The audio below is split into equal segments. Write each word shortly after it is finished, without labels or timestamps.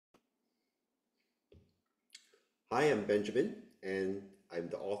Hi, I'm Benjamin, and I'm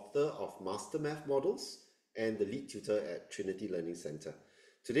the author of Master Math Models and the lead tutor at Trinity Learning Center.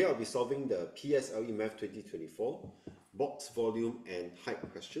 Today, I'll be solving the PSLE Math 2024 box volume and height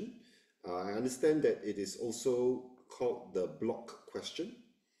question. I understand that it is also called the block question.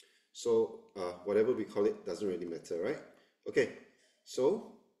 So whatever we call it doesn't really matter, right? Okay,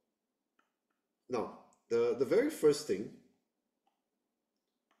 so now the very first thing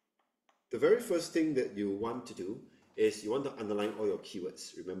that you want to do is you want to underline all your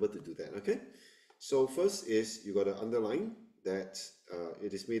keywords. Remember to do that, okay? So first is you got to underline that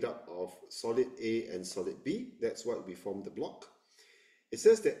it is made up of solid A and solid B. That's what we form the block. It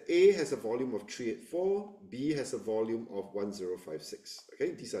says that A has a volume of 384, B has a volume of 1056.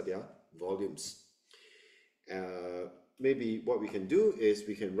 Okay, these are their volumes. Maybe what we can do is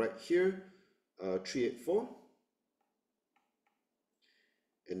we can write here 384,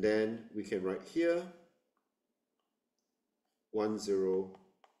 and then we can write here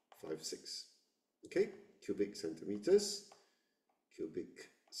 1056. Okay, cubic centimeters.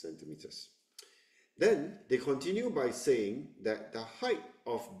 Then they continue by saying that the height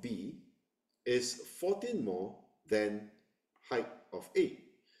of B is 14 more than height of A.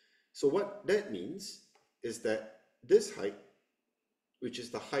 So what that means is that this height, which is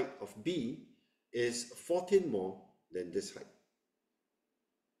the height of B, is 14 more than this height.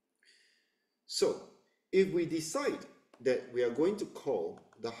 So if we decide that we are going to call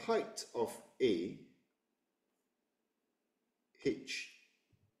the height of A H,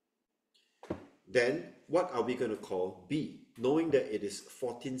 then what are we going to call B, knowing that it is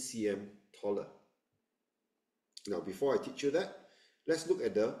 14 cm taller? Now, before I teach you that, let's look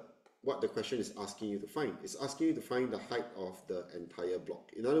at what the question is asking you to find. It's asking you to find the height of the entire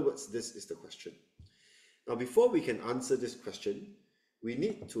block. In other words, this is the question. Now, before we can answer this question, we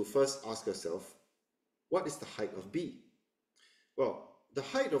need to first ask ourselves, what is the height of B? Well, the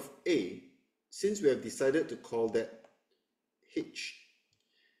height of A, since we have decided to call that H,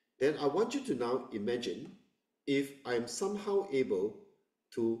 then I want you to now imagine if I'm somehow able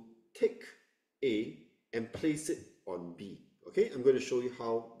to take A and place it on B. Okay, I'm going to show you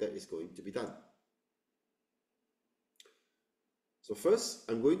how that is going to be done. So first,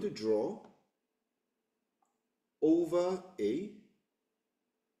 I'm going to draw over A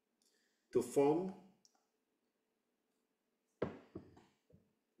to form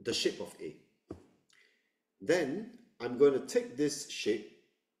the shape of A. Then I'm going to take this shape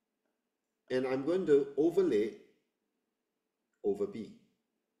and I'm going to overlay it over B.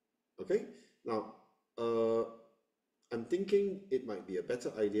 Okay, now I'm thinking it might be a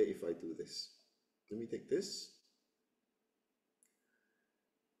better idea if I do this. Let me take this,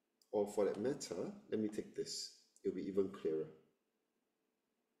 or for that matter, let me take this. It'll be even clearer.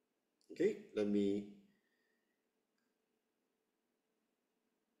 Okay, let me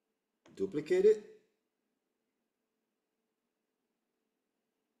duplicate it.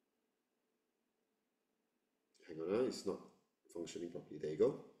 Hang on, it's not functioning properly. There you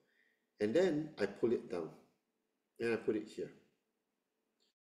go. And then I pull it down and I put it here.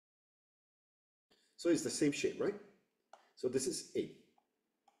 So it's the same shape, right? So this is A.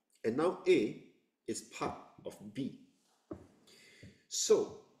 And now A is part of B.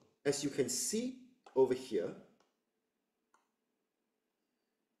 So as you can see over here,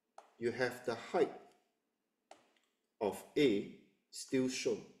 you have the height of A still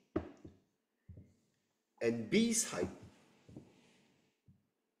shown. And B's height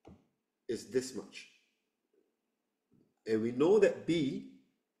is this much. And we know that B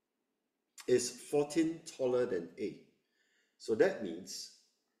is 14 taller than A. So that means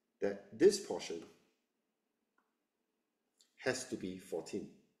that this portion has to be 14.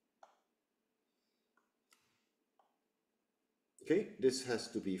 Okay, this has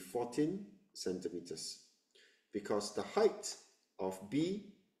to be 14 centimeters because the height of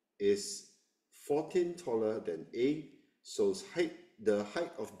B is 14 taller than A, so the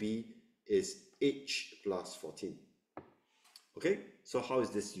height of B is H plus 14. Okay, so how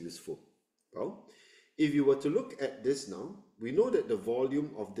is this useful? Well, if you were to look at this now, we know that the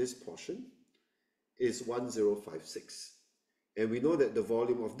volume of this portion is 1056. And we know that the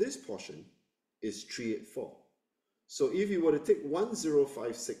volume of this portion is 384. So if you were to take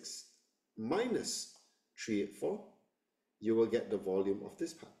 1056 minus 384, you will get the volume of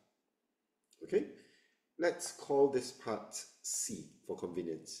this part. Okay, let's call this part C for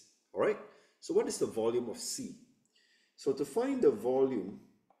convenience. All right, so what is the volume of C? So to find the volume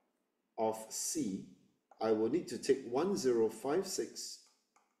of C, I will need to take 1056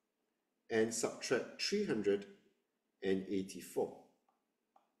 and subtract 384.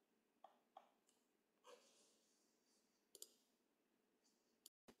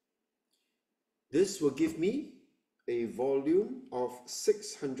 This will give me a volume of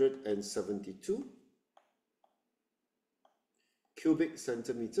 672 cubic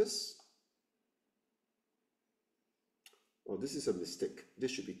centimeters. Oh, this is a mistake.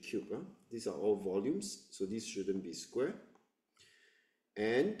 This should be cube. Huh? These are all volumes, so these shouldn't be square.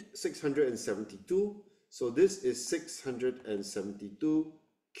 And 672. So this is 672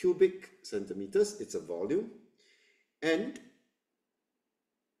 cubic centimeters. It's a volume. And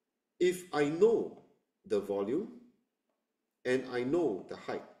if I know the volume and I know the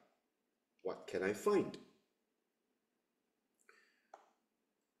height, what can I find?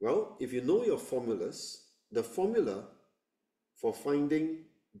 Well, if you know your formulas, the formula for finding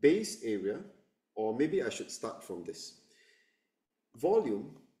base area, or maybe I should start from this.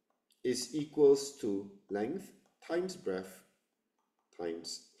 Volume is equals to length times breadth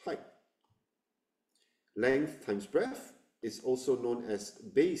times height. Length times breadth is also known as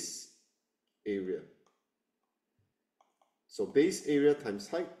base area. So base area times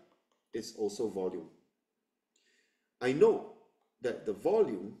height is also volume. I know that the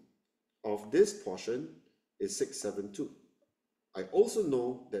volume of this portion is 672. I also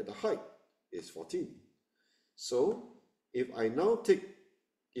know that the height is 14. So if I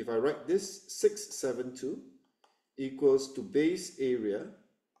write this 672 equals to base area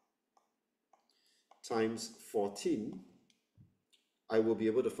times 14, I will be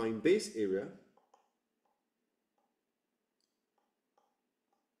able to find base area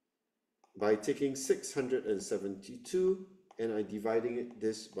by taking 672 and I dividing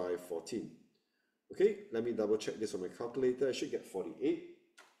this by 14. Okay, let me double check this on my calculator. I should get 48.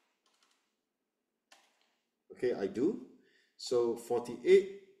 Okay, I do. So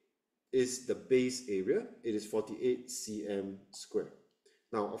 48 is the base area. It is 48 cm square.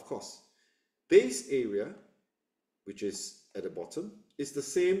 Now, of course, base area, which is at the bottom, is the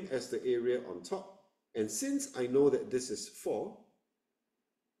same as the area on top. And since I know that this is 4,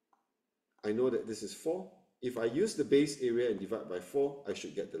 if I use the base area and divide by 4, I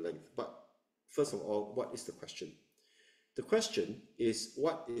should get the length. But first of all, what is the question? The question is,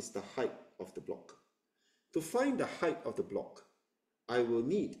 what is the height of the block? To find the height of the block, I will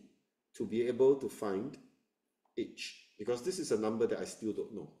need to be able to find h, because this is a number that I still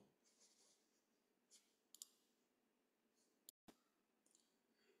don't know.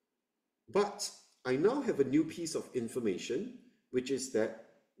 But I now have a new piece of information, which is that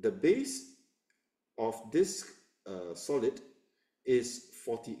the base of this solid is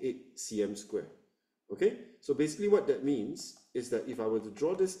 48 cm square. Okay, so basically what that means is that if I were to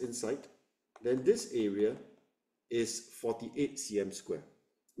draw this inside, then this area is 48 cm square,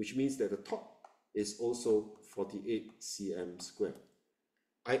 which means that the top is also 48 cm square.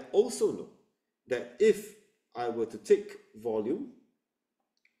 I also know that if I were to take volume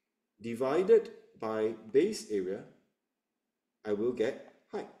divided by base area, I will get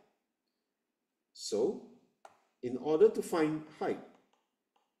height. So in order to find height,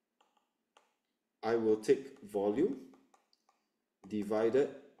 I will take volume divided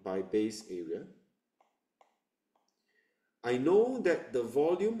by base area. I know that the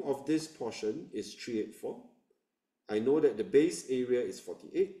volume of this portion is 384. I know that the base area is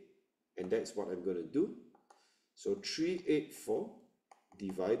 48, and that's what I'm going to do. So 384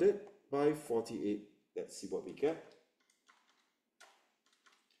 divided by 48, let's see what we get,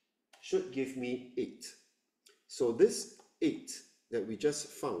 should give me 8. So this 8 that we just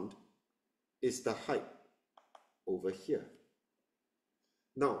found is the height over here.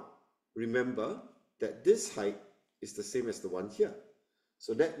 Now, remember that this height is the same as the one here.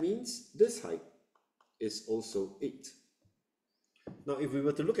 So that means this height is also 8. Now, if we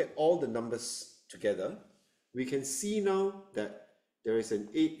were to look at all the numbers together, we can see now that there is an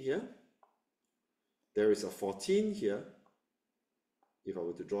 8 here, there is a 14 here, if I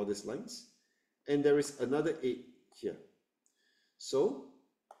were to draw these lines, and there is another 8 here. So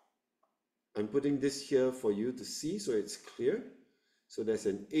I'm putting this here for you to see so it's clear. So there's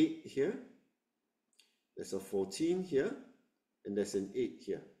an 8 here, there's a 14 here, and there's an 8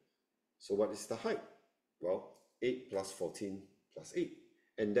 here. So what is the height? Well, 8 plus 14 plus 8.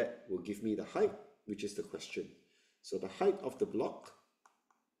 And that will give me the height, which is the question. So the height of the block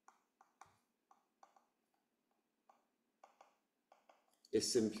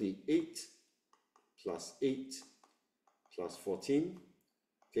is simply 8 plus 8 plus 14.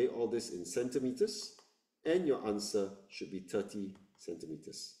 Okay, all this in centimeters. And your answer should be 30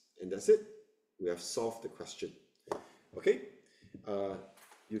 centimeters. And that's it. We have solved the question. Okay,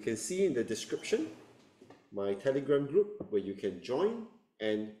 you can see in the description my Telegram group where you can join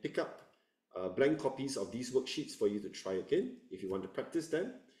and pick up blank copies of these worksheets for you to try again if you want to practice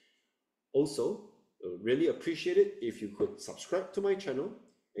them. Also, Really appreciate it if you could subscribe to my channel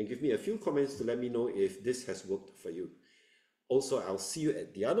and give me a few comments to let me know if this has worked for you. Also, I'll see you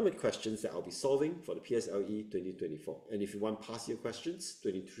at the other questions that I'll be solving for the PSLE 2024. And if you want past year questions,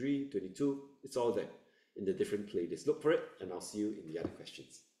 23, 22, it's all there in the different playlists. Look for it, and I'll see you in the other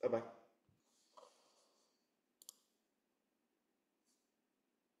questions. Bye-bye.